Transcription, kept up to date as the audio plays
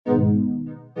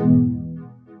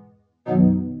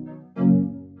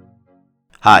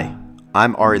Hi,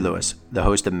 I'm Ari Lewis, the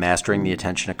host of Mastering the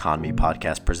Attention Economy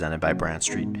podcast presented by Brand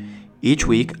Street. Each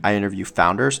week, I interview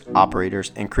founders,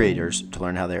 operators, and creators to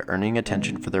learn how they're earning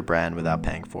attention for their brand without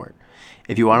paying for it.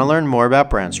 If you want to learn more about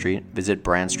Brand Street, visit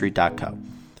brandstreet.co.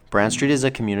 Brand Street is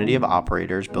a community of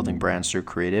operators building brands through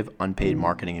creative, unpaid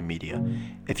marketing and media.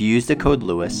 If you use the code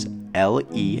LEWIS,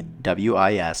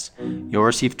 LEWIS, you'll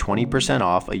receive 20%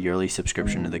 off a yearly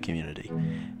subscription to the community.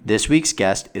 This week's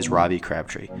guest is Robbie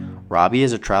Crabtree. Robbie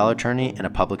is a trial attorney and a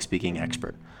public speaking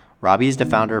expert. Robbie is the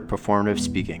founder of Performative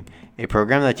Speaking, a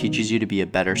program that teaches you to be a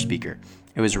better speaker.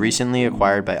 It was recently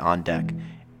acquired by On Deck.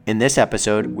 In this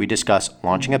episode, we discuss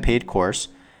launching a paid course,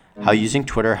 how using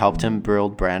Twitter helped him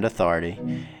build brand authority,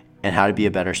 and how to be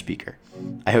a better speaker.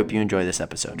 I hope you enjoy this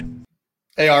episode.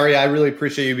 Hey, Ari, I really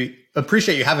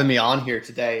appreciate you having me on here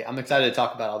today. I'm excited to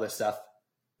talk about all this stuff.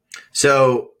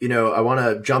 So, I want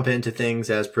to jump into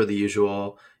things as per the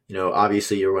usual.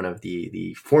 Obviously you're one of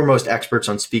the foremost experts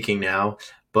on speaking now,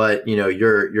 but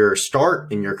your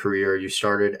start in your career, you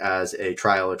started as a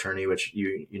trial attorney, which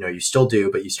you still do,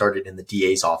 but you started in the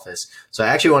DA's office. So I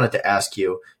actually wanted to ask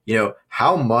you,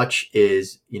 how much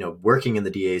is, working in the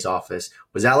DA's office,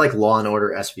 was that like Law and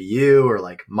Order SVU or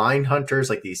like Mindhunters,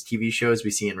 like these TV shows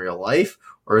we see in real life?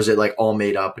 Or is it like all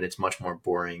made up and it's much more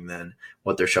boring than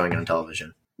what they're showing on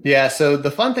television? Yeah. So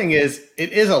the fun thing is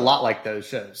it is a lot like those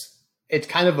shows. It's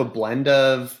kind of a blend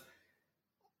of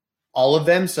all of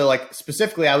them. So like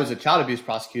specifically, I was a child abuse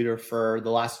prosecutor for the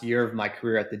last year of my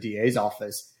career at the DA's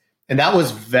office. And that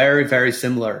was very, very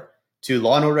similar to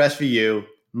Law and Order SVU,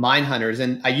 Mindhunters.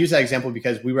 And I use that example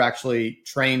because we were actually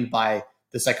trained by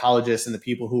the psychologists and the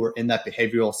people who were in that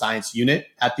behavioral science unit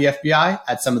at the FBI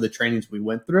at some of the trainings we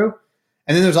went through.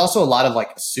 And then there's also a lot of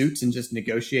like suits and just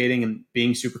negotiating and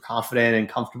being super confident and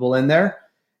comfortable in there.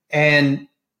 And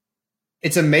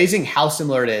it's amazing how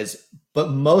similar it is,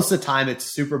 but most of the time it's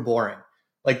super boring.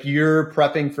 Like you're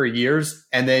prepping for years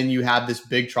and then you have this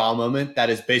big trial moment that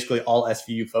is basically all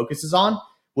SVU focuses on,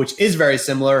 which is very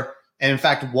similar. And in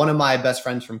fact, one of my best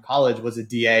friends from college was a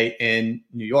DA in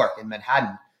New York, in Manhattan.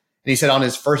 And he said on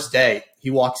his first day,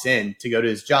 he walks in to go to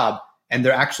his job and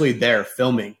they're actually there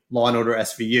filming Law and Order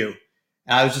SVU.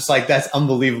 And I was just like, that's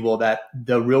unbelievable that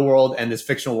the real world and this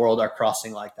fictional world are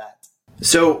crossing like that.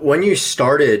 So when you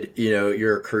started,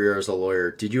 your career as a lawyer,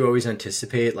 did you always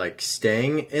anticipate like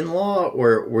staying in law,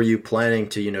 or were you planning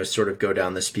to, sort of go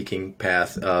down the speaking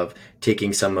path of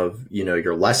taking some of,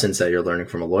 your lessons that you're learning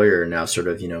from a lawyer and now sort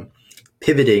of,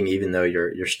 pivoting, even though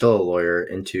you're still a lawyer,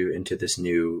 into this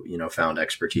new, found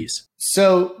expertise?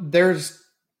 So there's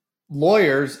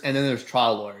lawyers and then there's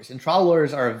trial lawyers, and trial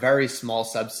lawyers are a very small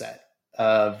subset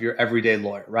of your everyday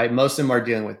lawyer, right? Most of them are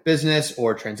dealing with business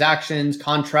or transactions,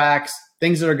 contracts,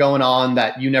 things that are going on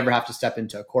that you never have to step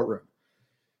into a courtroom.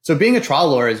 So being a trial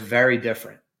lawyer is very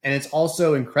different. And it's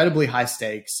also incredibly high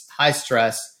stakes, high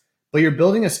stress, but you're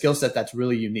building a skill set that's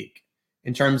really unique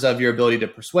in terms of your ability to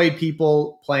persuade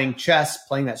people, playing chess,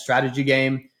 playing that strategy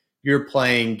game. You're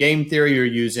playing game theory, you're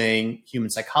using human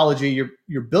psychology,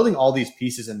 you're building all these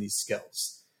pieces and these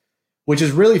skills, which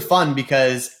is really fun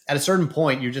because at a certain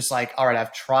point, you're just like, all right,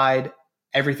 I've tried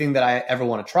everything that I ever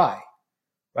want to try,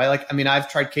 right?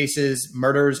 I've tried cases,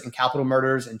 murders and capital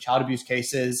murders and child abuse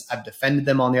cases. I've defended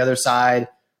them on the other side.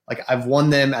 Like I've won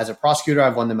them as a prosecutor.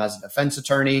 I've won them as a defense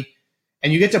attorney.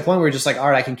 And you get to a point where you're just like, all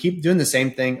right, I can keep doing the same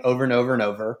thing over and over and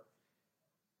over.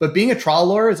 But being a trial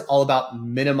lawyer is all about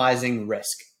minimizing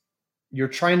risk. You're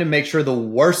trying to make sure the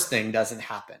worst thing doesn't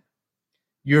happen.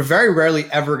 You're very rarely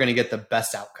ever going to get the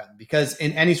best outcome because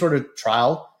in any sort of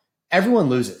trial, everyone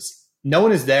loses. No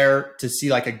one is there to see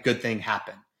like a good thing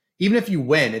happen. Even if you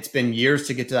win, it's been years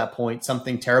to get to that point.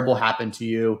 Something terrible happened to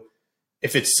you.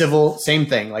 If it's civil, same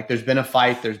thing. Like there's been a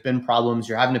fight, there's been problems,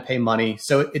 you're having to pay money.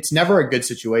 So it's never a good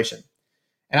situation.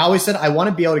 And I always said, I want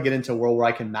to be able to get into a world where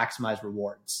I can maximize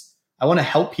rewards. I want to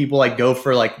help people like go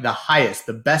for like the highest,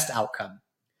 the best outcome.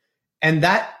 And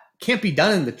that can't be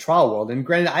done in the trial world. And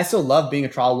granted, I still love being a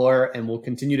trial lawyer and will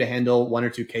continue to handle 1 or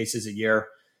 2 cases a year.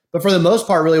 But for the most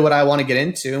part, really what I want to get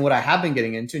into and what I have been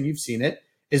getting into, and you've seen it,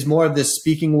 is more of this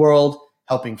speaking world,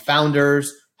 helping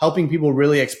founders, helping people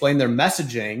really explain their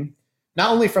messaging,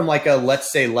 not only from like a,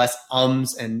 let's say, less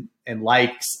ums and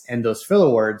likes and those filler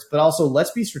words, but also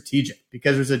let's be strategic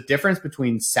because there's a difference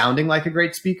between sounding like a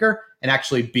great speaker and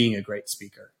actually being a great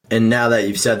speaker. And now that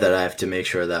you've said that, I have to make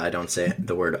sure that I don't say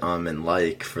the word and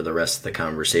like for the rest of the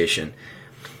conversation.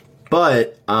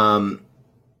 But,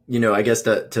 I guess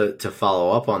to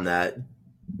follow up on that,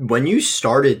 when you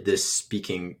started this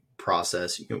speaking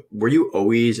process, were you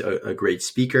always a great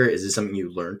speaker? Is this something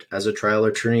you learned as a trial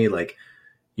attorney? Like,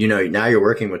 now you're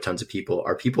working with tons of people.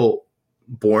 Are people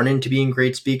born into being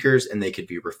great speakers and they could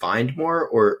be refined more,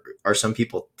 or are some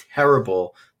people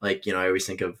terrible? Like, I always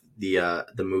think of the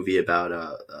movie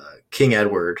about King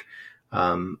Edward,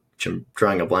 which I'm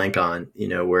drawing a blank on,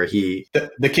 where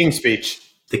the King's Speech.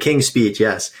 The King's Speech,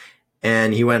 yes.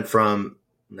 And he went from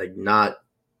like not,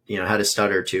 had a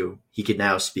stutter to he could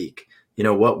now speak.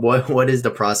 What is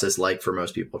the process like for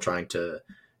most people trying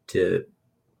to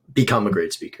become a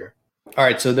great speaker? All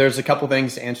right. So there's a couple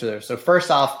things to answer there. So first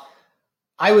off,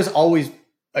 I was always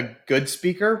a good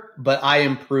speaker, but I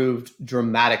improved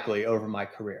dramatically over my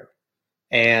career.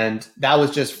 And that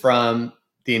was just from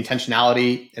the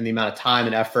intentionality and the amount of time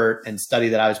and effort and study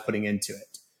that I was putting into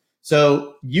it.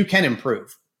 So you can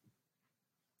improve.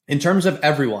 In terms of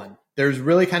everyone, there's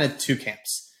really kind of two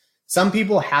camps. Some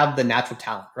people have the natural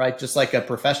talent, right? Just like a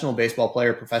professional baseball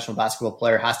player, professional basketball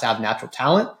player has to have natural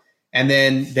talent, and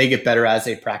then they get better as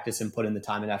they practice and put in the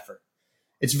time and effort.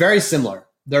 It's very similar.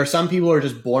 There are some people who are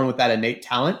just born with that innate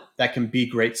talent that can be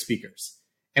great speakers.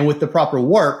 And with the proper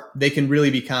work, they can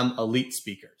really become elite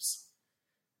speakers.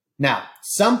 Now,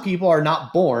 some people are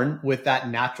not born with that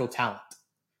natural talent.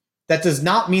 That does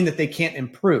not mean that they can't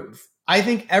improve. I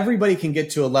think everybody can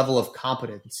get to a level of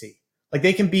competency. Like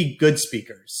they can be good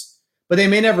speakers, but they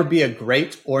may never be a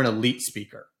great or an elite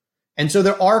speaker. And so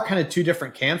there are kind of two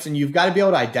different camps, and you've got to be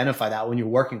able to identify that when you're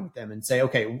working with them and say,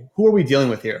 okay, who are we dealing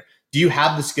with here? Do you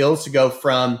have the skills to go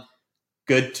from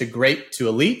good to great to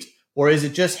elite? Or is it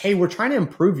just, hey, we're trying to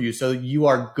improve you so you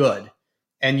are good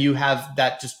and you have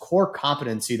that just core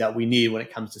competency that we need when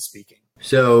it comes to speaking?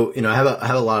 So, I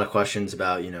have a lot of questions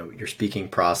about, your speaking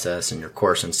process and your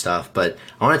course and stuff, but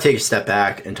I want to take a step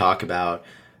back and talk about,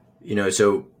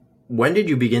 so when did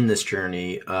you begin this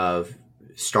journey of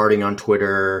starting on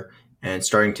Twitter and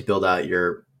starting to build out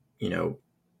your,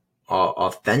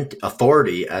 authentic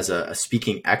authority as a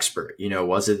speaking expert?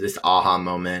 Was it this aha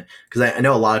moment? Because I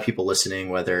know a lot of people listening,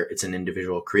 whether it's an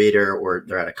individual creator or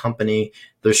they're at a company,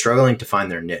 they're struggling to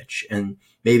find their niche. And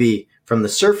maybe from the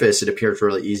surface, it appears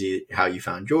really easy how you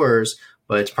found yours,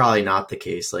 but it's probably not the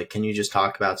case. Like, can you just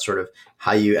talk about sort of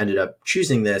how you ended up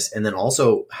choosing this, and then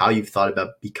also how you've thought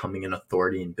about becoming an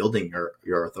authority and building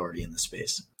your authority in the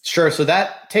space? Sure. So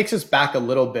that takes us back a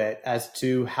little bit as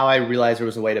to how I realized there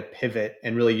was a way to pivot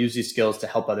and really use these skills to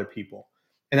help other people.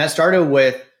 And that started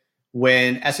with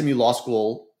when SMU Law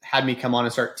School had me come on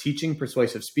and start teaching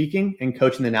persuasive speaking and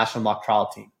coaching the national mock trial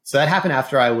team. So that happened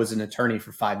after I was an attorney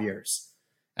for 5 years.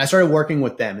 And I started working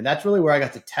with them. And that's really where I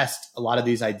got to test a lot of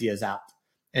these ideas out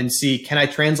and see, can I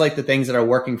translate the things that are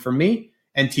working for me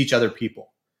and teach other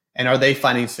people? And are they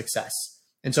finding success?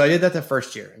 And so I did that the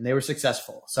first year and they were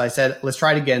successful. So I said, let's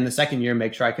try it again the second year,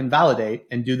 make sure I can validate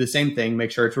and do the same thing,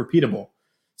 make sure it's repeatable.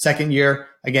 Second year,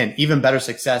 again, even better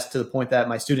success to the point that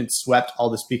my students swept all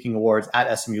the speaking awards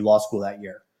at SMU Law School that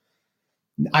year.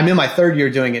 I'm in my third year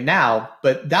doing it now,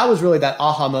 but that was really that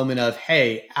aha moment of,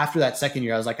 hey, after that second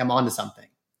year, I was like, I'm onto something.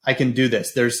 I can do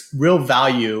this. There's real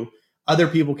value other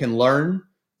people can learn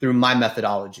through my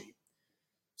methodology.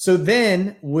 So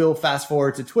then we'll fast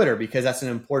forward to Twitter because that's an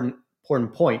important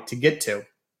point to get to.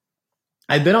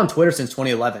 I've been on Twitter since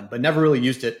 2011, but never really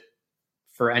used it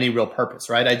for any real purpose,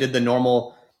 right? I did the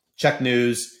normal check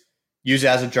news, use it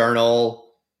as a journal,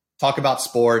 talk about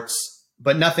sports,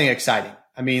 but nothing exciting.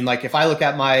 I mean, like if I look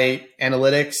at my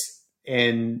analytics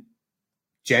in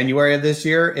January of this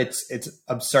year, it's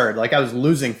absurd. Like I was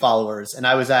losing followers and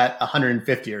I was at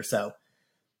 150 or so.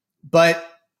 But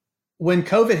when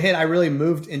COVID hit, I really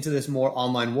moved into this more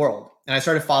online world. And I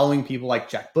started following people like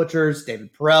Jack Butchers,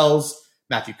 David Perel's,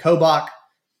 Matthew Kobach.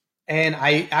 And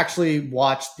I actually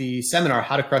watched the seminar,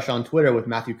 How to Crush on Twitter with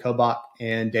Matthew Kobach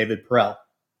and David Perel.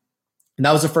 And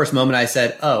that was the first moment I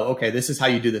said, oh, okay, this is how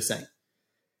you do this thing.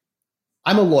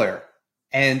 I'm a lawyer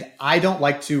and I don't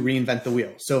like to reinvent the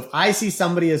wheel. So if I see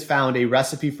somebody has found a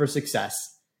recipe for success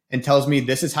and tells me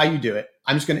this is how you do it,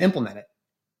 I'm just going to implement it.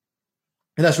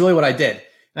 And that's really what I did.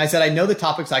 And I said, I know the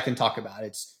topics I can talk about.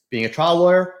 It's being a trial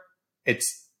lawyer,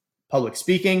 it's public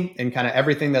speaking and kind of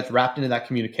everything that's wrapped into that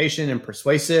communication and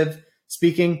persuasive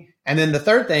speaking. And then the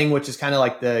third thing, which is kind of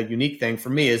like the unique thing for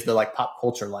me, is the like pop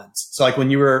culture lens. So like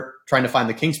when you were trying to find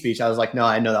the King's Speech, I was like, no,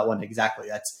 I know that one exactly.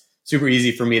 That's super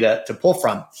easy for me to pull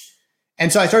from.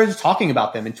 And so I started talking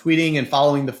about them and tweeting and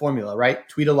following the formula, right?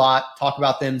 Tweet a lot, talk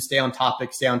about them, stay on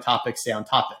topic, stay on topic, stay on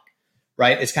topic,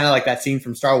 right? It's kind of like that scene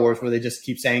from Star Wars where they just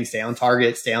keep saying, stay on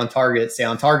target, stay on target, stay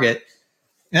on target.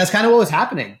 And that's kind of what was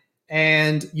happening.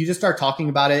 And you just start talking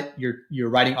about it. You're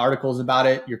writing articles about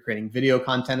it. You're creating video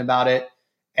content about it.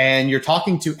 And you're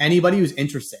talking to anybody who's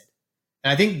interested.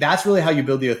 And I think that's really how you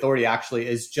build the authority, actually,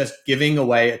 is just giving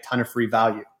away a ton of free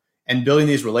value and building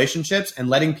these relationships and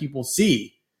letting people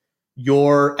see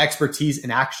your expertise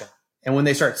in action. And when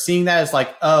they start seeing that, it's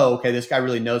like, oh, okay, this guy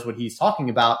really knows what he's talking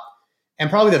about. And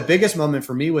probably the biggest moment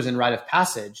for me was in Rite of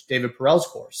Passage, David Perell's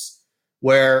course,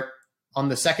 where on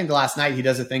the second to last night, he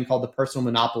does a thing called the Personal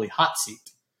Monopoly Hot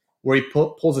Seat, where he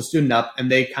pulls a student up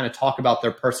and they kind of talk about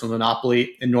their personal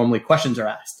monopoly, and normally questions are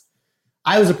asked.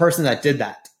 I was a person that did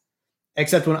that,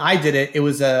 except when I did it, it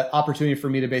was an opportunity for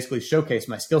me to basically showcase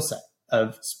my skill set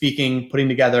of speaking, putting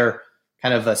together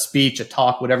kind of a speech, a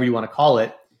talk, whatever you want to call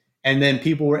it. And then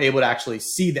people were able to actually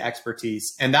see the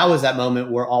expertise. And that was that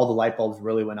moment where all the light bulbs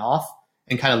really went off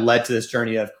and kind of led to this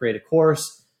journey of create a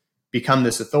course, become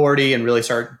this authority, and really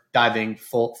start diving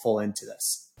full into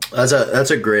this.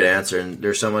 That's a great answer. And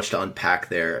there's so much to unpack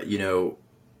there. You know,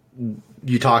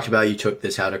 you talked about, you took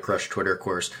this How to Crush Twitter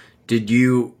course. Did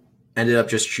you ended up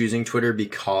just choosing Twitter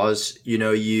because, you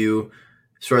know, you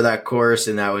saw that course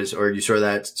and that was, or you saw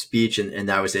that speech and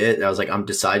that was it? I was like, I'm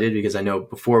decided, because I know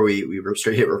before we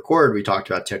hit record, we talked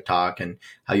about TikTok and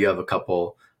how you have a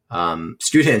couple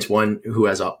students, one who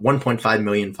has 1.5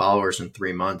 million followers in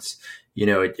 3 months. You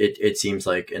know, it seems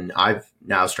like, and I've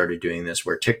now started doing this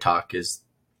where TikTok is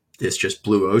this just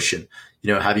blue ocean.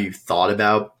 You know, have you thought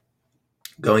about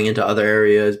going into other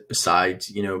areas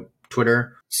besides, you know,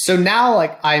 Twitter? So now,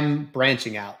 like, I'm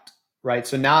branching out, right?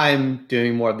 So now I'm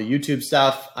doing more of the YouTube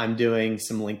stuff. I'm doing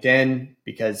some LinkedIn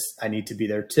because I need to be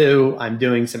there too. I'm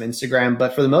doing some Instagram,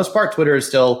 but for the most part, Twitter is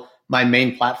still my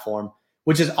main platform,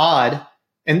 which is odd.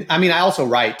 And I mean, I also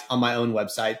write on my own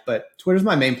website, but Twitter's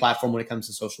my main platform when it comes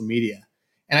to social media.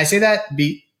 And I say that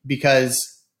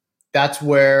because that's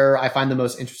where I find the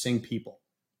most interesting people.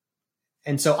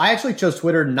 And so I actually chose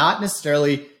Twitter, not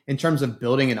necessarily in terms of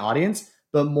building an audience,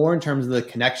 but more in terms of the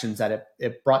connections that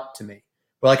it brought to me.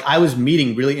 Where, like, I was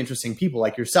meeting really interesting people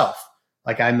like yourself.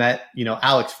 Like, I met, you know,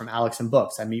 Alex from Alex and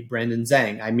Books. I meet Brandon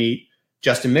Zhang. I meet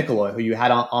Justin Mikuloy, who you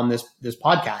had on this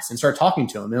podcast, and start talking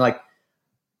to him. And, like,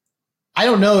 I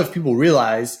don't know if people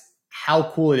realize how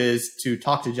cool it is to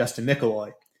talk to Justin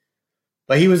Mikuloy,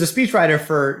 but he was a speechwriter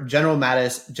for General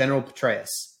Mattis, General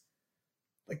Petraeus.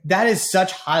 Like, that is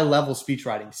such high level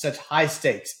speechwriting, such high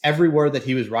stakes, every word that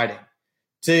he was writing.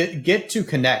 To get to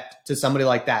connect to somebody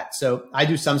like that. So I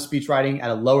do some speech writing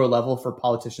at a lower level for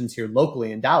politicians here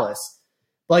locally in Dallas,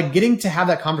 but, like, getting to have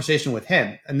that conversation with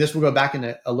him, and this will go back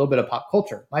into a little bit of pop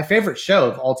culture. My favorite show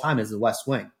of all time is The West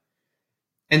Wing.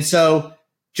 And so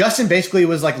Justin basically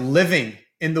was, like, living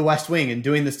in The West Wing and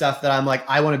doing the stuff that I'm like,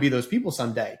 I want to be those people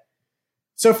someday.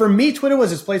 So for me, Twitter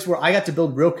was this place where I got to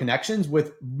build real connections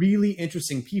with really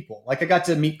interesting people. Like, I got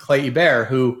to meet Clay Hebert,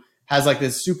 who has, like,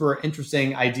 this super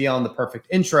interesting idea on the perfect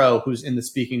intro, who's in the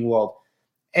speaking world.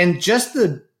 And just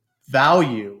the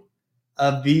value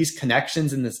of these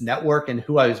connections in this network and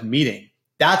who I was meeting,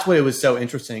 that's what it was so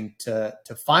interesting to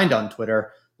find on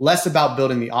Twitter. Less about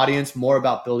building the audience, more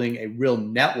about building a real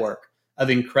network of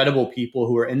incredible people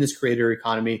who are in this creator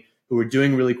economy, who were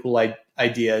doing really cool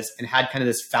ideas and had kind of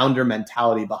this founder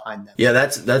mentality behind them. Yeah,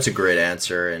 that's a great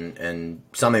answer, and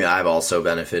something that I've also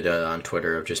benefited on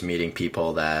Twitter, of just meeting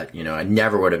people that, you know, I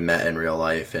never would have met in real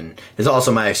life. And it's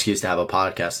also my excuse to have a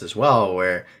podcast as well,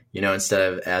 where, you know, instead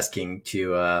of asking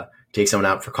to take someone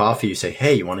out for coffee, you say,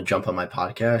 hey, you want to jump on my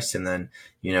podcast? And then,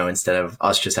 you know, instead of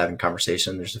us just having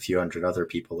conversation, there's a few hundred other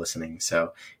people listening.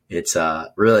 So it's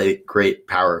a really great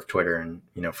power of Twitter. And,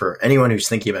 you know, for anyone who's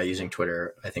thinking about using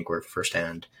Twitter, I think we're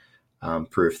firsthand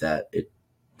proof that it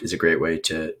is a great way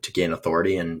to gain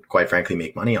authority and, quite frankly,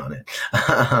 make money on it.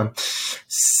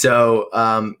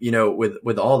 So, you know,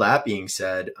 with all that being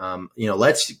said, you know,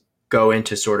 let's go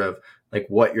into sort of like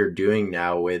what you're doing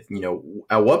now with, you know,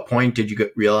 at what point did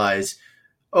you realize,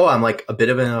 oh, I'm like a bit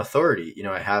of an authority, you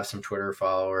know, I have some Twitter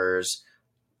followers,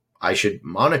 I should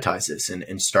monetize this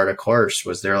and start a course?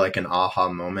 Was there like an aha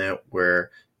moment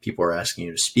where people were asking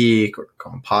you to speak or go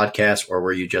on podcasts, or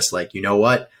were you just like, you know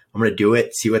what, I'm going to do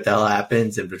it, see what the hell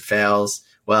happens. If it fails,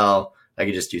 well, I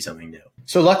could just do something new.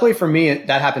 So luckily for me,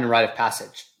 that happened in Rite of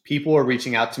Passage. People were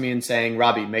reaching out to me and saying,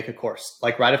 Robbie, make a course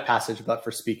like Rite of Passage, but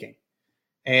for speaking.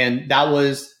 And that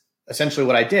was essentially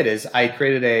what I did. Is I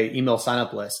created a email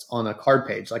sign-up list on a card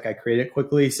page. Like, I created it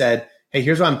quickly, said, hey,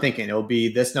 here's what I'm thinking. It'll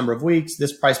be this number of weeks,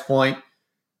 this price point.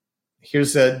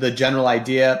 Here's the general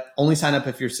idea. Only sign up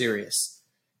if you're serious.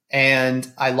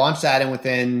 And I launched that, and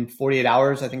within 48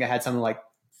 hours, I think I had something like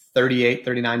 38,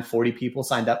 39, 40 people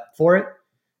signed up for it.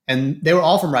 And they were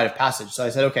all from Rite of Passage. So I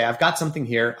said, okay, I've got something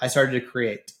here. I started to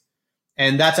create.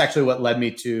 And that's actually what led me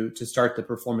to start the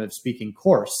performative speaking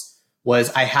course.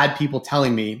 Was I had people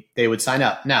telling me they would sign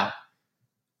up. Now,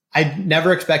 I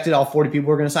never expected all 40 people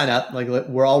were going to sign up. Like,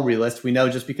 we're all realists. We know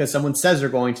just because someone says they're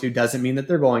going to doesn't mean that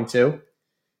they're going to.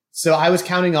 So I was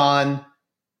counting on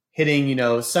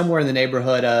hitting, somewhere in the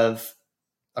neighborhood of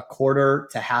a quarter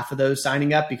to half of those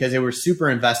signing up because they were super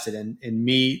invested in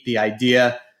me, the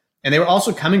idea. And they were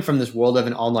also coming from this world of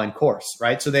an online course,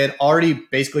 right? So they had already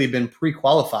basically been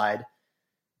pre-qualified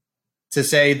to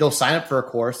say they'll sign up for a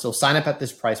course, they'll sign up at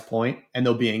this price point, and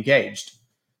they'll be engaged.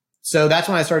 So that's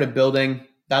when I started building.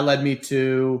 That led me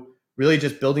to really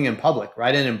just building in public,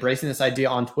 right? And embracing this idea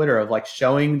on Twitter of like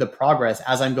showing the progress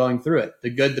as I'm going through it, the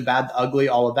good, the bad, the ugly,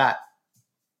 all of that.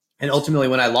 And ultimately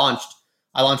when I launched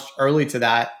early to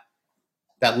that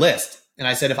list. And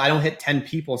I said, if I don't hit 10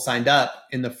 people signed up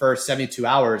in the first 72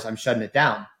 hours, I'm shutting it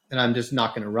down and I'm just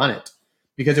not going to run it,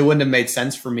 because it wouldn't have made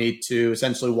sense for me to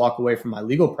essentially walk away from my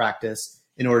legal practice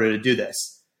in order to do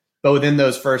this. But within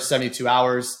those first 72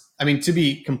 hours, I mean, to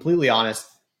be completely honest,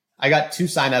 I got 2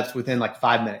 signups within like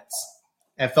 5 minutes.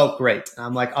 It felt great. And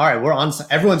I'm like, all right, we're on.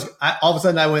 All of a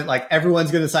sudden I went like,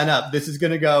 everyone's going to sign up. This is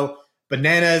going to go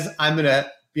bananas. I'm going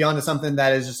to be onto something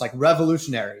that is just like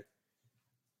revolutionary.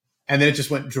 And then it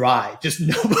just went dry. Just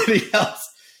nobody else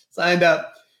signed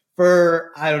up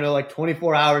for, I don't know, like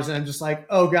 24 hours. And I'm just like,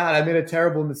 oh God, I made a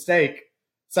terrible mistake.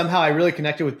 Somehow I really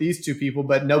connected with these 2 people,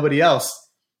 but nobody else.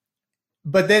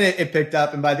 But then it picked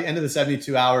up. And by the end of the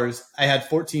 72 hours, I had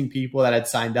 14 people that had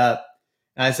signed up.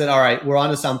 And I said, all right, we're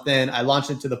onto something. I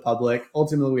launched it to the public.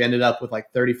 Ultimately, we ended up with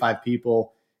like 35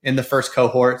 people in the first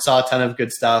cohort, saw a ton of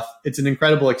good stuff. It's an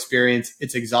incredible experience.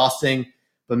 It's exhausting,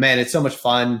 but man, it's so much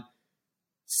fun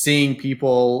seeing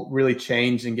people really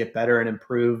change and get better and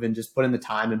improve and just put in the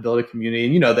time and build a community.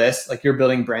 And you know this, like you're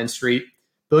building Brand Street,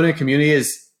 building a community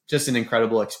is just an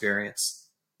incredible experience.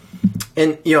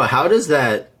 And, how does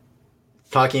that,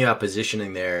 talking about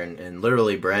positioning there and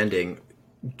literally branding,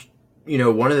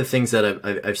 one of the things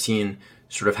that I've seen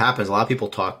sort of happens, a lot of people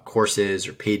talk courses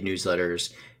or paid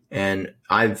newsletters, and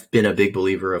I've been a big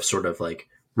believer of sort of like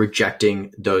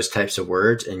rejecting those types of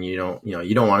words. And you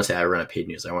don't want to say I run a paid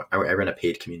news. I run a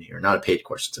paid community, or not a paid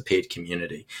course. It's a paid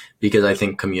community, because I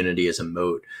think community is a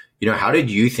moat. How did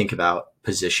you think about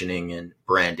positioning and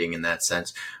branding in that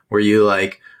sense? Were you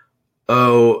like,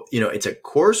 oh, it's a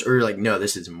course, or you're like, no,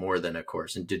 this is more than a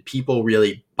course? And did people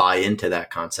really buy into that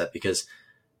concept? Because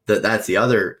that's the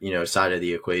other, side of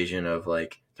the equation of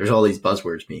like, there's all these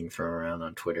buzzwords being thrown around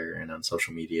on Twitter and on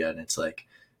social media. And it's like,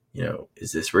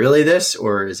 is this really this,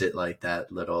 or is it like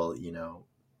that little,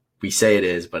 we say it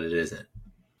is, but it isn't?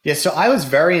 Yeah. So I was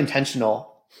very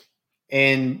intentional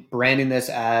in branding this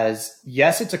as,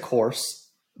 yes, it's a course,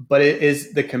 but it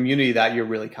is the community that you're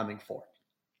really coming for.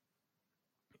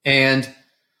 And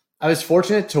I was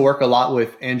fortunate to work a lot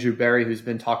with Andrew Barry, who's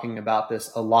been talking about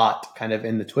this a lot kind of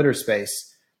in the Twitter space,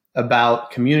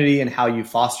 about community and how you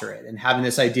foster it, and having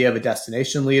this idea of a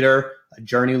destination leader, a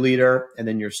journey leader, and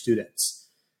then your students.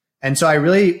 And so I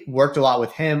really worked a lot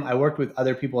with him. I worked with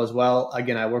other people as well.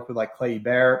 Again, I worked with like Clay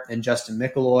Hebert and Justin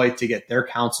Mickeloy to get their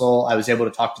counsel. I was able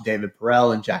to talk to David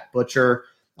Perel and Jack Butcher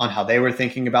on how they were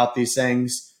thinking about these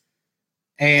things.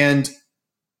 And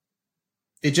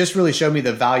it just really showed me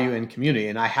the value in community,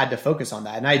 and I had to focus on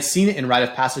that. And I had seen it in Rite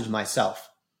of Passage myself,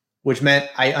 which meant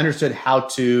I understood how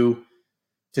to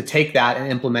take that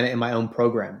and implement it in my own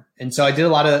program. And so I did a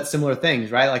lot of similar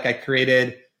things, right? Like I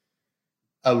created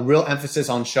a real emphasis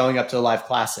on showing up to the live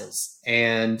classes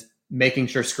and making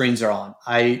sure screens are on.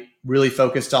 I really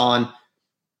focused on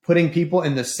putting people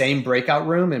in the same breakout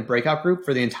room and breakout group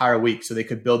for the entire week so they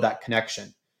could build that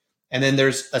connection. And then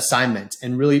there's assignment,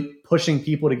 and really pushing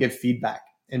people to give feedback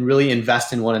and really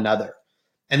invest in one another.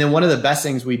 And then one of the best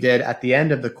things we did at the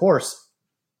end of the course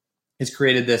is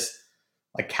created this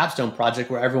like capstone project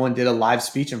where everyone did a live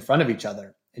speech in front of each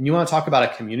other. And you want to talk about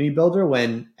a community builder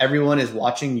when everyone is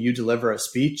watching you deliver a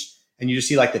speech and you just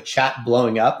see like the chat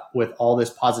blowing up with all this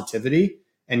positivity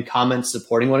and comments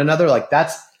supporting one another. Like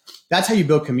that's how you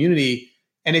build community.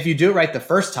 And if you do it right the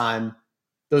first time,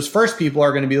 those first people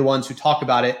are going to be the ones who talk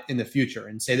about it in the future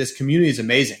and say, this community is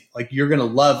amazing. Like you're going to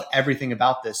love everything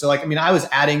about this. So like, I was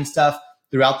adding stuff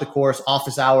throughout the course,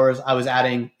 office hours.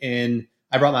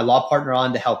 I brought my law partner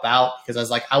on to help out because I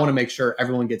was like, I want to make sure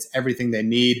everyone gets everything they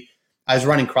need. I was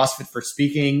running CrossFit for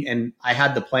speaking, and I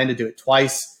had the plan to do it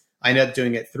twice. I ended up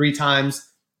doing it 3 times.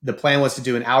 The plan was to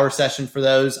do an hour session for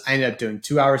those. I ended up doing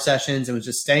 2-hour sessions and was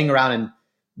just staying around and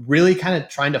really kind of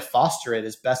trying to foster it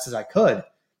as best as I could,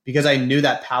 because I knew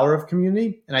that power of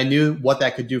community and I knew what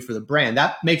that could do for the brand.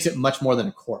 That makes it much more than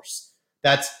a course.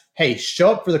 That's, hey,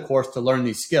 show up for the course to learn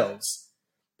these skills,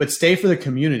 but stay for the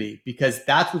community, because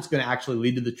that's what's going to actually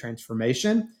lead to the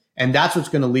transformation. And that's what's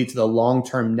going to lead to the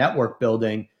long-term network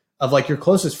building of like your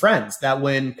closest friends, that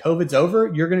when COVID's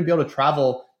over, you're going to be able to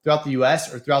travel throughout the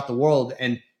US or throughout the world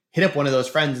and hit up one of those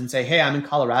friends and say, hey, I'm in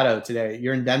Colorado today.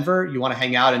 You're in Denver. You want to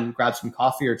hang out and grab some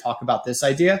coffee or talk about this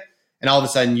idea? And all of a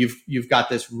sudden you've got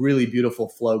this really beautiful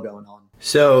flow going on.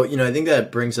 So, I think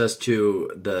that brings us to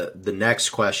the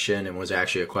next question, and was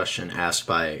actually a question asked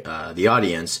by the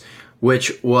audience,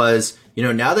 which was,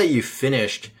 now that you've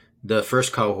finished the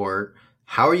first cohort,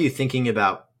 how are you thinking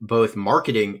about both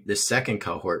marketing the second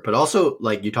cohort, but also,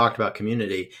 like you talked about,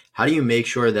 community? How do you make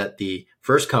sure that the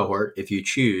first cohort, if you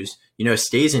choose,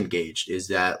 stays engaged? Is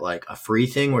that like a free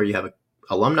thing where you have an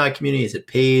alumni community? Is it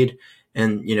paid?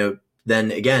 And, then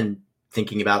again,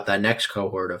 thinking about that next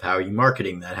cohort of how are you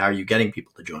marketing that? How are you getting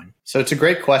people to join? So it's a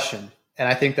great question. And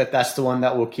I think that that's the one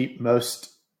that will keep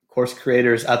most course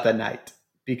creators up at night,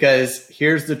 because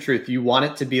here's the truth. You want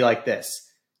it to be like this.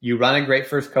 You run a great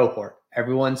first cohort.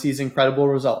 Everyone sees incredible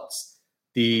results.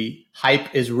 The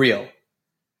hype is real.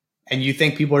 And you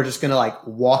think people are just going to like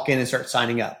walk in and start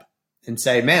signing up and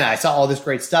say, man, I saw all this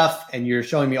great stuff and you're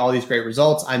showing me all these great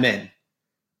results. I'm in.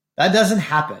 That doesn't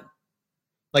happen.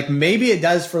 Like maybe it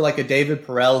does for like a David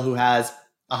Perel who has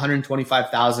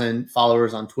 125,000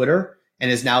 followers on Twitter and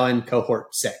is now in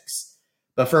cohort 6.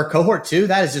 But for cohort 2,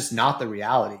 that is just not the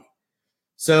reality.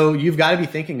 So you've got to be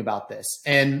thinking about this.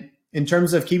 And in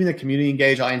terms of keeping the community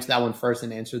engaged, I'll answer that one first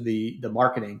and answer the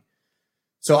marketing.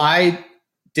 So I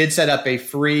did set up a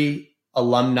free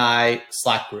alumni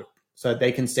Slack group so that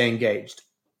they can stay engaged.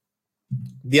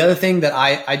 The other thing that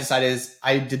I decided is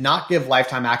I did not give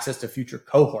lifetime access to future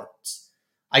cohorts.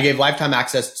 I gave lifetime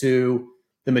access to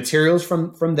the materials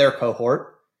from their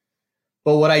cohort.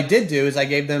 But what I did do is I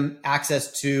gave them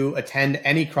access to attend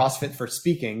any CrossFit for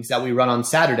Speakings that we run on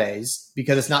Saturdays,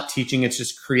 because it's not teaching, it's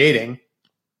just creating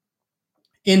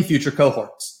in future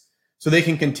cohorts. So they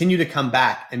can continue to come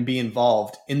back and be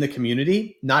involved in the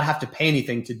community, not have to pay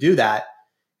anything to do that.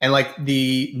 And like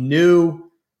the new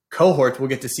cohorts will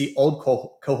get to see old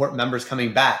cohort members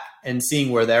coming back and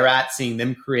seeing where they're at, seeing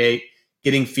them create,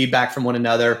 getting feedback from one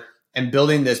another, and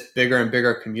building this bigger and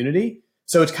bigger community.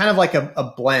 So it's kind of like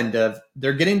a blend of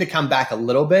they're getting to come back a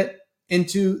little bit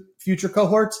into future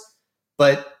cohorts,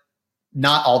 but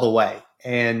not all the way.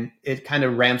 And it kind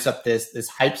of ramps up this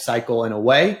hype cycle in a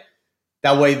way.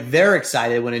 That way they're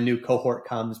excited when a new cohort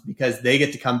comes because they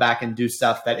get to come back and do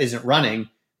stuff that isn't running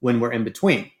when we're in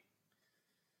between.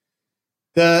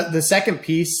 The second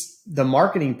piece, the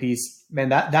marketing piece, man,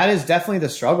 that is definitely the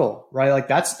struggle, right? Like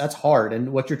that's hard.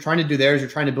 And what you're trying to do there is you're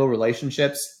trying to build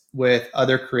relationships with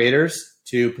other creators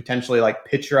to potentially like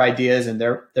pitch your ideas and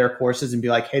their courses and be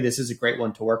like, hey, this is a great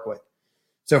one to work with.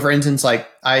 So for instance, like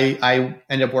I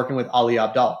ended up working with Ali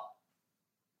Abdaal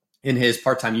in his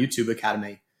part-time YouTube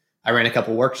Academy. I ran a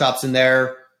couple workshops in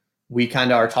there. We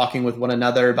kind of are talking with one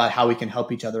another about how we can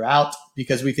help each other out,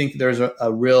 because we think there's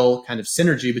a real kind of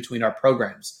synergy between our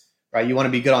programs, right? You want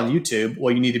to be good on YouTube.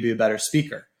 Well, you need to be a better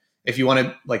speaker. If you want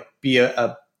to like be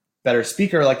a better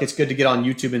speaker, like it's good to get on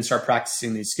YouTube and start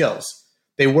practicing these skills.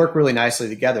 They work really nicely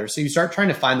together. So you start trying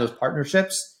to find those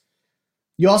partnerships.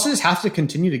 You also just have to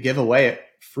continue to give away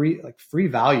free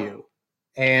value.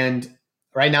 And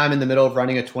right now I'm in the middle of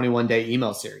running a 21-day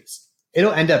email series.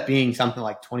 It'll end up being something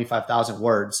like 25,000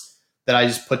 words that I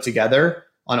just put together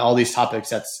on all these topics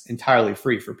that's entirely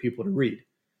free for people to read.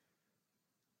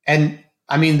 And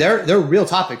I mean, they're real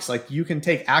topics. Like you can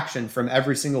take action from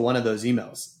every single one of those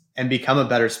emails and become a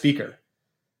better speaker.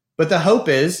 But the hope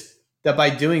is that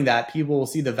by doing that, people will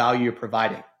see the value you're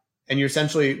providing. And you're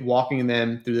essentially walking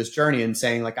them through this journey and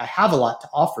saying, like, I have a lot to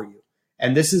offer you.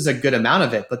 And this is a good amount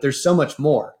of it, but there's so much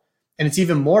more. And it's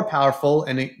even more powerful.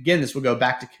 And again, this will go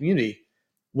back to community.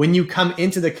 When you come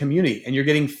into the community and you're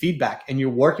getting feedback and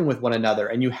you're working with one another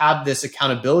and you have this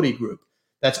accountability group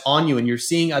that's on you and you're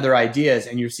seeing other ideas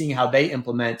and you're seeing how they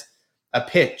implement a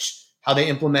pitch, how they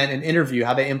implement an interview,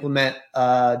 how they implement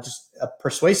just a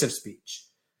persuasive speech.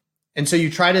 And so you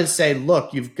try to say,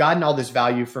 look, you've gotten all this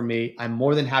value from me. I'm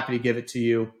more than happy to give it to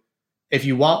you. If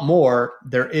you want more,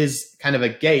 there is kind of a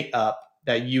gate up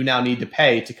that you now need to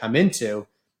pay to come into.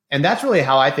 And that's really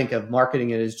how I think of marketing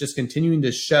it, is just continuing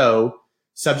to show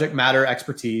subject matter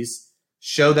expertise,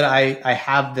 show that I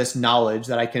have this knowledge,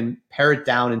 that I can pare it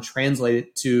down and translate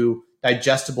it to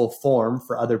digestible form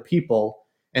for other people,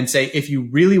 and say, if you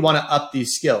really want to up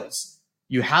these skills,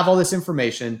 you have all this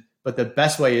information, but the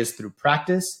best way is through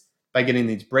practice, by getting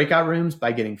these breakout rooms,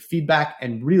 by getting feedback,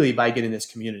 and really by getting this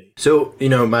community. So,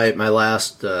 my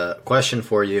last question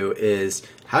for you is,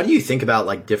 how do you think about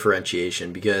like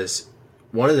differentiation? Because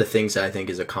one of the things that I think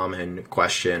is a common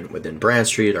question within Brand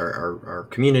Street, our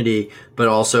community, but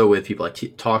also with people I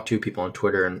talk to, people on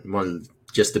Twitter, and one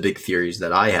of just the big theories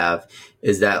that I have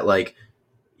is that, like,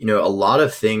 a lot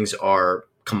of things are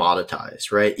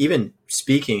commoditized, right? Even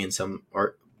speaking in some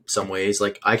ways,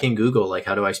 like I can Google, like,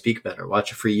 how do I speak better?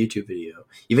 Watch a free YouTube video,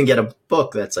 even get a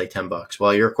book that's like $10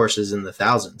 while your course is in the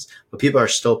thousands, but people are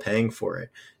still paying for it.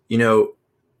 You know,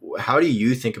 how do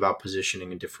you think about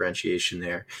positioning and differentiation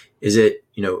there? Is it,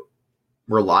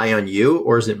 rely on you,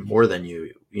 or is it more than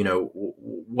you?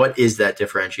 What is that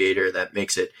differentiator that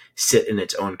makes it sit in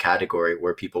its own category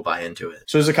where people buy into it?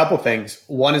 So there's a couple things.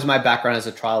 One is my background as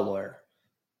a trial lawyer.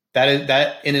 That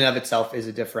in and of itself is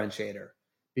a differentiator,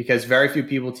 because very few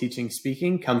people teaching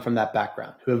speaking come from that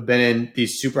background, who have been in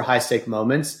these super high stake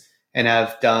moments and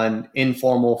have done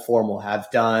informal, formal,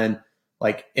 have done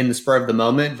like in the spur of the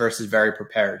moment versus very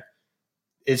prepared.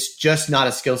 It's just not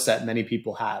a skill set many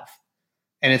people have.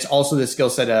 And it's also the skill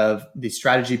set of the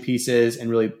strategy pieces and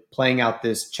really playing out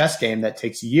this chess game that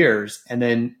takes years, and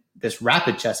then this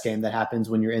rapid chess game that happens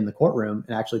when you're in the courtroom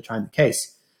and actually trying the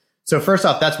case. So first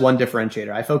off, that's one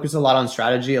differentiator. I focus a lot on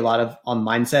strategy, a lot on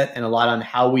mindset, and a lot on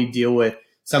how we deal with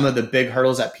some of the big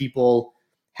hurdles that people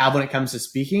have when it comes to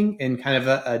speaking in kind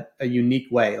of a unique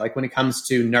way. Like when it comes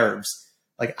to nerves,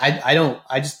 like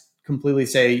I just completely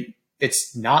say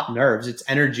it's not nerves, it's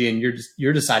energy, and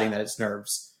you're deciding that it's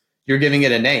nerves. You're giving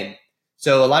it a name.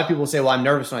 So a lot of people say, well, I'm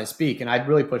nervous when I speak, and I'd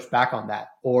really push back on that.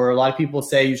 Or a lot of people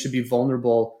say you should be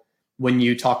vulnerable when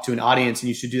you talk to an audience, and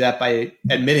you should do that by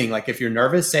admitting, like, if you're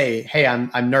nervous, say, hey,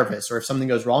 I'm nervous. Or if something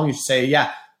goes wrong, you should say,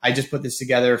 yeah, I just put this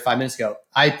together 5 minutes ago.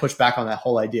 I push back on that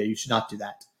whole idea. You should not do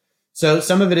that. So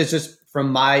some of it is just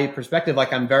from my perspective,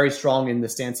 like I'm very strong in the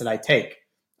stance that I take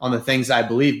on the things I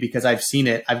believe, because I've seen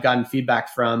it. I've gotten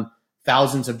feedback from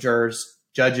thousands of jurors,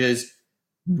 judges,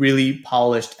 really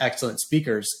polished, excellent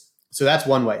speakers. So that's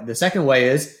one way. The second way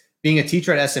is being a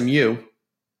teacher at SMU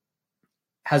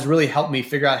has really helped me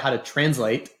figure out how to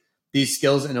translate these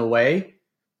skills in a way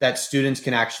that students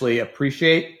can actually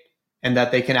appreciate and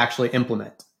that they can actually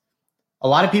implement. A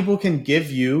lot of people can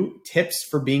give you tips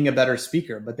for being a better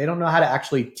speaker, but they don't know how to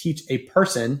actually teach a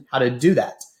person how to do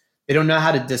that. They don't know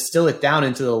how to distill it down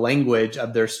into the language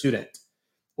of their student,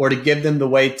 or to give them the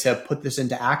way to put this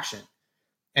into action.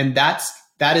 And that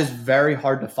is very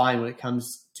hard to find when it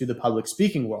comes to the public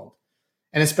speaking world.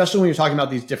 And especially when you're talking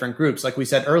about these different groups, like we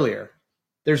said earlier,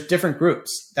 there's different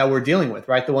groups that we're dealing with,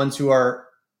 right? The ones who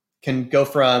can go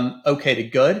from okay to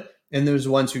good, and there's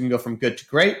the ones who can go from good to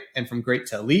great and from great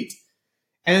to elite.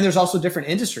 And then there's also different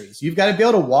industries. You've got to be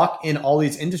able to walk in all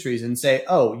these industries and say,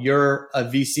 oh, you're a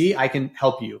VC, I can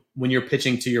help you when you're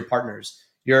pitching to your partners.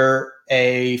 You're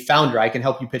a founder, I can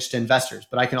help you pitch to investors,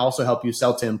 but I can also help you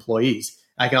sell to employees.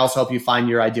 I can also help you find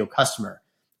your ideal customer.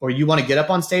 Or you want to get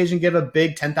up on stage and give a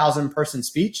big 10,000 person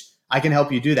speech, I can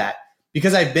help you do that,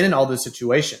 because I've been in all those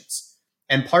situations.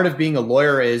 And part of being a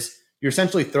lawyer is you're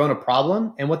essentially thrown a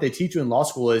problem, and what they teach you in law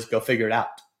school is go figure it out.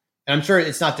 And I'm sure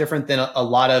it's not different than a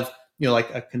lot of,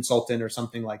 like a consultant or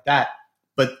something like that.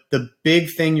 But the big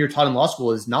thing you're taught in law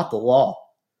school is not the law.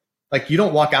 Like you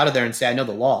don't walk out of there and say, I know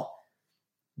the law.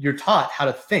 You're taught how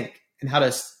to think and how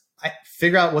to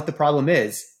figure out what the problem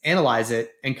is, analyze it,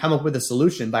 and come up with a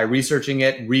solution by researching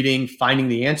it, reading, finding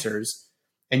the answers,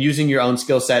 and using your own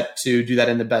skill set to do that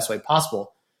in the best way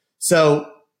possible.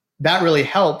 So that really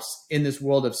helps in this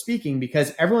world of speaking,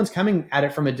 because everyone's coming at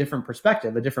it from a different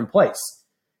perspective, a different place.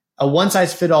 A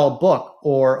one-size-fits-all book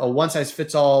or a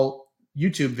one-size-fits-all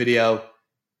YouTube video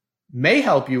may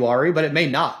help you, Ari, but it may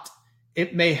not.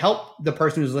 It may help the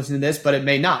person who's listening to this, but it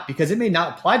may not, because it may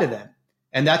not apply to them.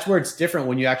 And that's where it's different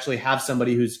when you actually have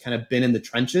somebody who's kind of been in the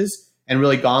trenches and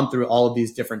really gone through all of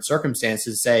these different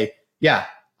circumstances say, yeah,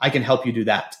 I can help you do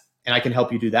that. And I can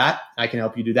help you do that. And I can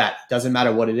help you do that. Doesn't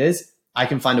matter what it is. I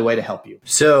can find a way to help you.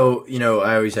 So,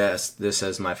 I always ask this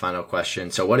as my final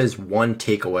question. So what is one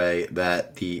takeaway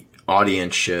that the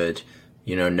audience should,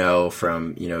 know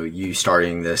from, you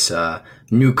starting this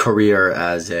new career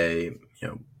as a,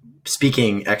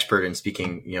 speaking expert and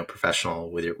speaking, professional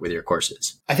with your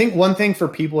courses? I think one thing for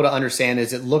people to understand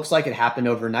is it looks like it happened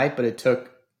overnight, but it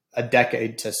took a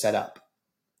decade to set up.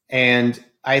 And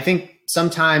I think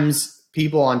sometimes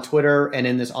people on Twitter and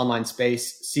in this online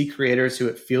space see creators who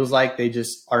it feels like they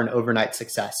just are an overnight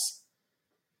success.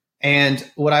 And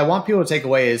what I want people to take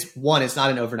away is, one, it's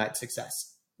not an overnight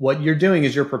success. What you're doing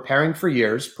is you're preparing for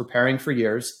years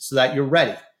so that you're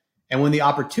ready. And when the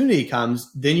opportunity comes,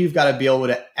 then you've got to be able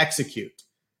to execute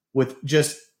with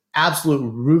just absolute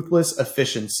ruthless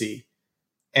efficiency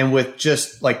and with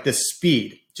just like the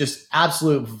speed, just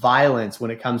absolute violence when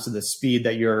it comes to the speed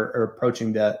that you're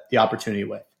approaching the opportunity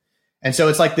with. And so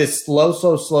it's like this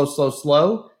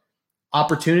slow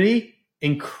opportunity,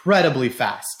 incredibly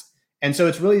fast. And so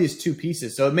it's really these two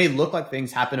pieces. So it may look like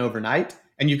things happen overnight,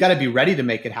 and you've got to be ready to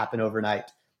make it happen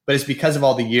overnight. but it's because of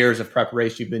all the years of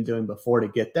preparation you've been doing before to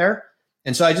get there.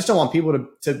 And so I just don't want people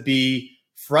to be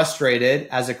frustrated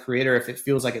as a creator if it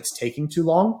feels like it's taking too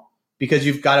long, because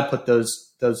you've got to put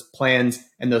those plans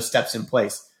and those steps in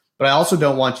place. But I also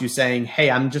don't want you saying,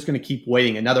 hey, I'm just going to keep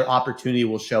waiting. Another opportunity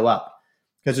will show up.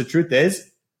 Because the truth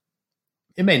is,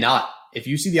 it may not. If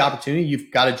you see the opportunity,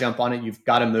 you've got to jump on it. You've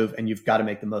got to move, and you've got to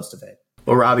make the most of it.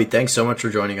 Well, Robbie, thanks so much for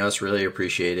joining us. Really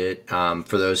appreciate it.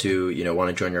 For those who want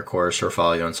to join your course or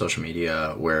follow you on social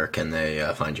media, where can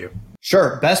they find you?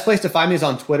 Sure. Best place to find me is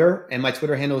on Twitter, and my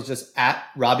Twitter handle is just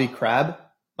 @RobbieCrabb.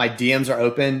 My DMs are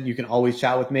open. You can always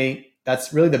chat with me.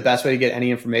 That's really the best way to get any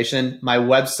information. My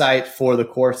website for the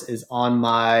course is on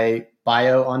my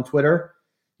bio on Twitter.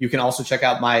 You can also check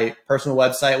out my personal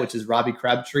website, which is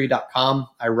robbiecrabtree.com.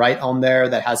 I write on there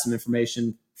that has some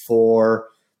information for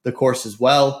the course as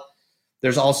well.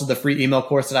 There's also the free email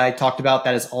course that I talked about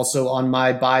that is also on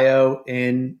my bio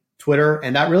in Twitter.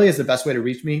 And that really is the best way to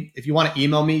reach me. If you want to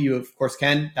email me, you of course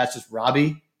can. That's just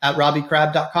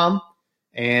robbie@robbiecrab.com.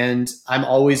 And I'm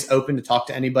always open to talk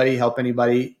to anybody, help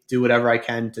anybody, do whatever I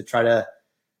can to try to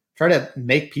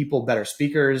make people better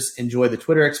speakers, enjoy the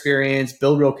Twitter experience,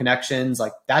 build real connections.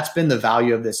 Like, that's been the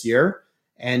value of this year.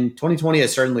 And 2020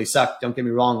 has certainly sucked. Don't get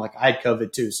me wrong. Like, I had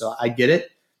COVID too, so I get it.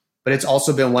 But it's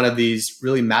also been one of these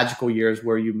really magical years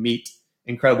where you meet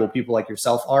incredible people like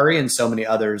yourself, Ari, and so many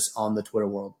others on the Twitter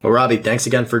world. Well, Robbie, thanks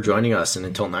again for joining us. And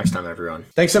until next time, everyone.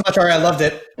 Thanks so much, Ari. I loved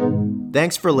it.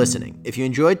 Thanks for listening. If you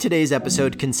enjoyed today's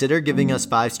episode, consider giving us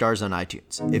 5 stars on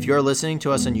iTunes. If you're listening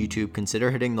to us on YouTube,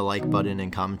 consider hitting the like button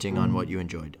and commenting on what you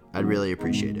enjoyed. I'd really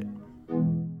appreciate it.